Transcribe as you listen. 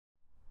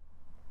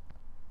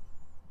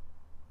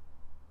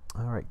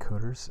Alright,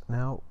 coders,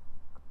 now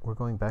we're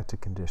going back to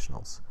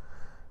conditionals.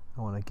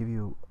 I want to give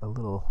you a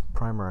little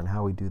primer on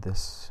how we do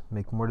this,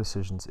 make more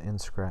decisions in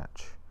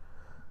Scratch,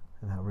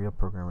 and how real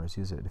programmers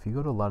use it. If you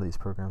go to a lot of these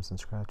programs in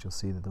Scratch, you'll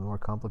see that the more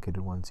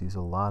complicated ones use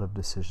a lot of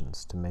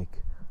decisions to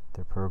make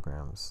their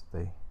programs.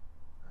 They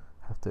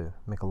have to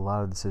make a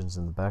lot of decisions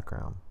in the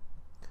background.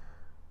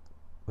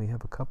 We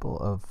have a couple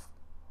of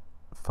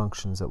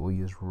functions that we'll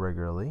use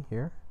regularly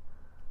here.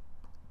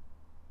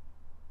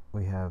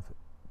 We have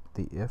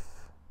the if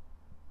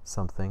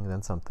something,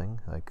 then something,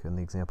 like in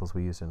the examples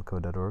we used in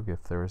code.org,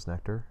 if there is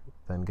nectar,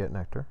 then get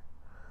nectar.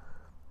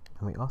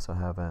 And we also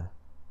have an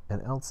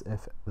else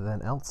if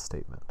then else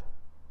statement.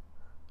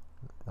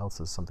 Else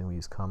is something we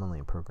use commonly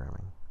in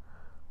programming.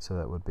 So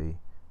that would be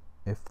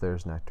if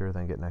there's nectar,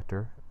 then get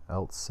nectar,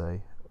 else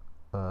say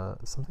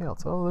something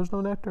else. Oh, there's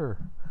no nectar.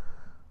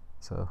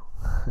 So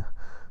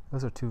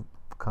those are two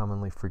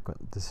commonly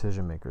frequent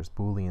decision makers,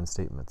 Boolean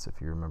statements, if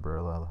you remember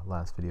our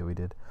last video we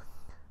did,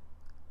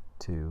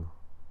 to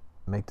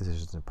make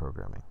decisions in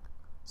programming.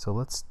 So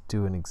let's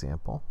do an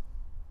example.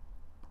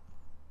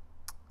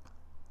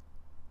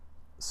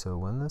 So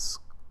when this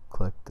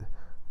clicked,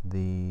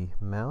 the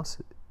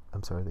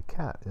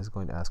cat is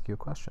going to ask you a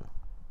question.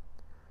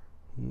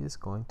 He is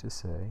going to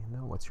say,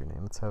 no, what's your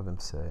name? Let's have him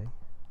say,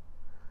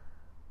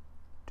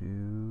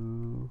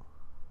 do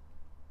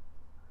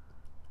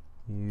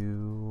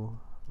you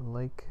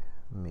like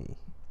me?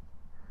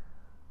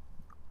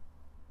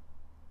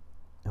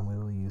 And we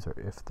will use our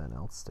if then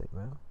else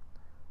statement.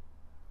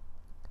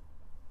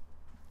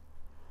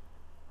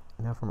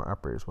 Now from our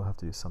operators, we'll have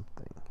to do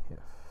something. If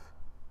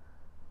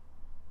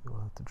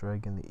we'll have to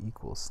drag in the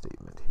equals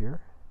statement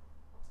here.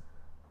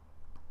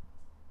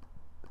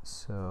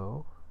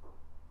 So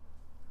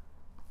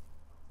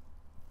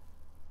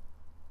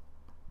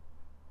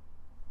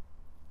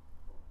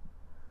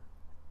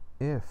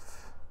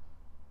if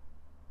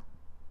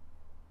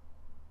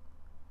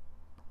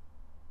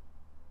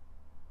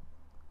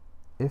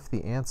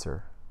the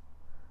answer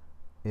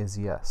is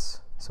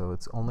yes, so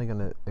it's only going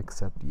to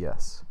accept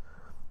yes.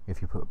 If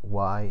you put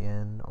y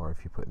in, or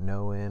if you put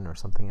no in, or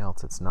something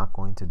else, it's not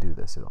going to do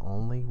this. It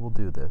only will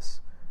do this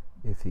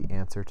if the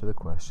answer to the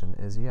question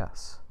is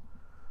yes.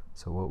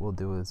 So what we'll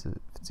do is, if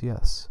it's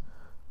yes,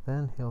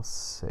 then he'll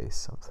say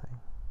something.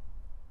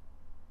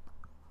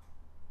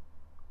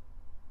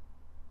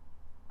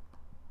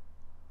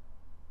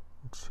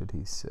 What should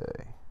he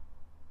say?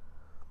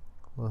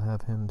 We'll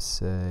have him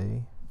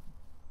say,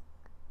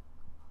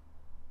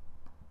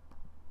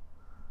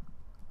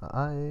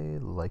 I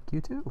like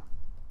you too.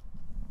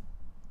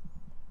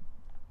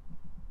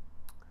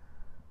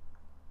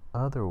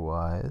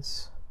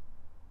 Otherwise,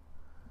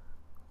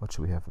 what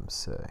should we have him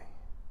say?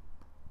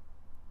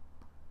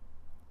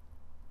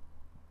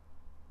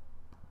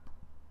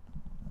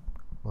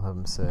 We'll have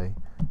him say,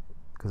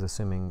 because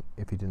assuming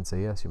if he didn't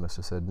say yes, you must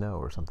have said no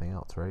or something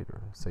else, right?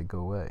 Or say go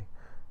away.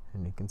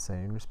 And you can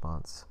say in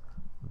response,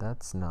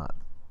 that's not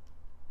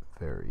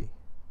very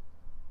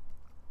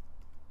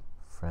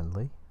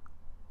friendly.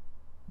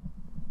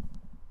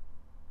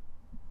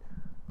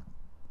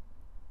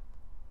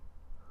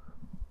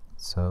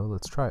 So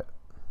let's try it.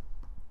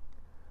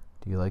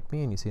 Do you like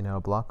me? And you see now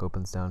a block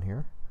opens down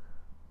here.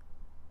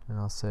 And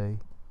I'll say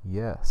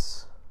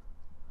yes.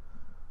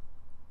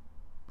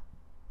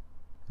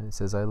 And it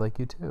says I like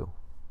you too.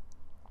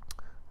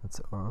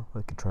 Or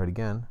I could try it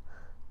again.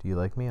 Do you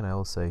like me? And I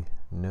will say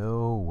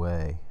no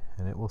way.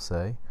 And it will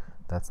say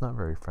that's not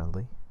very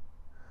friendly.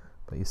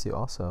 But you see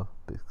also,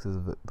 because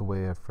of the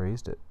way I've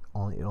phrased it,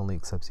 it only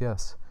accepts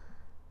yes.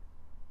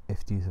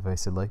 If I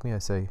said like me, I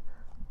say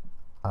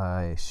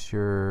I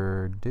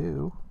sure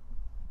do,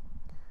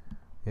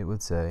 it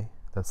would say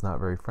that's not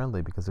very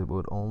friendly, because it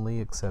would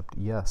only accept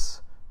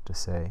yes to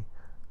say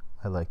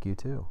I like you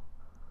too.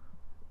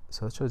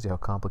 So that shows you how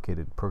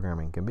complicated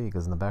programming can be,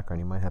 because in the background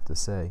you might have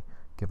to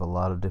give a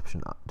lot of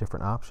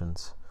different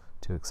options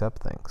to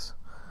accept things.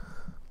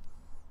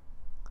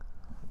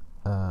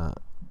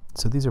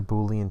 So these are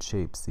Boolean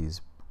shapes,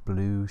 these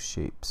blue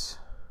shapes.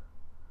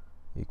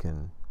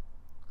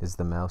 Is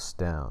the mouse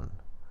down?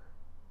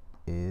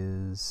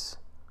 Is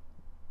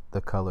the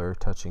color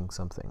touching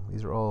something?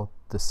 These are all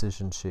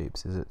decision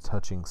shapes. Is it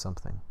touching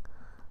something?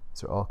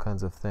 These are all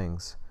kinds of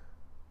things.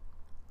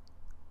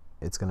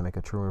 It's going to make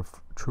a true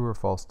or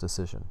false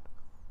decision.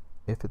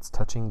 If it's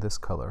touching this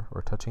color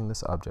or touching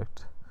this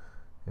object,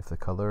 if the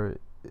color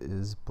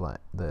is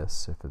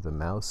this, if the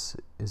mouse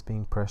is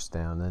being pressed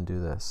down, then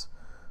do this.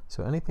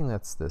 So anything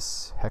that's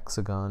this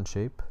hexagon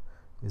shape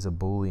is a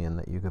Boolean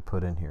that you could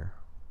put in here.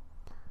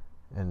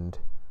 And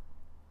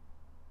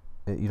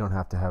you don't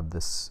have to have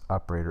this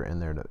operator in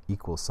there to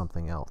equal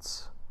something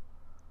else.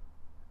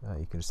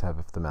 You can just have,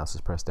 if the mouse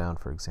is pressed down,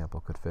 for example,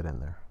 could fit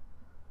in there.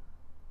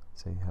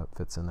 See how it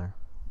fits in there?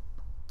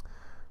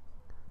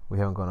 We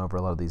haven't gone over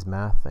a lot of these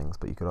math things,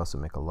 but you could also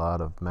make a lot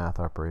of math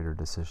operator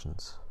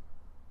decisions.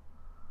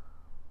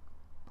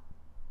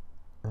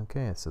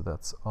 Okay, so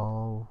that's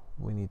all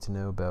we need to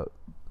know about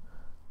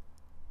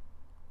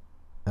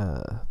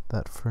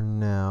that for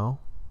now.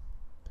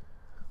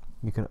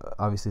 You can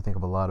obviously think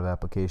of a lot of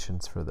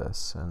applications for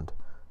this, and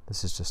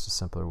this is just a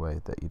simpler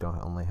way that you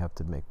don't only have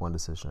to make one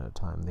decision at a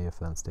time, the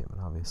if-then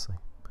statement, obviously.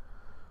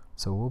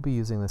 So we'll be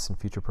using this in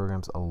future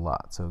programs a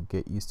lot, so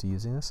get used to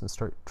using this and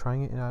start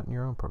trying it out in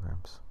your own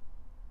programs.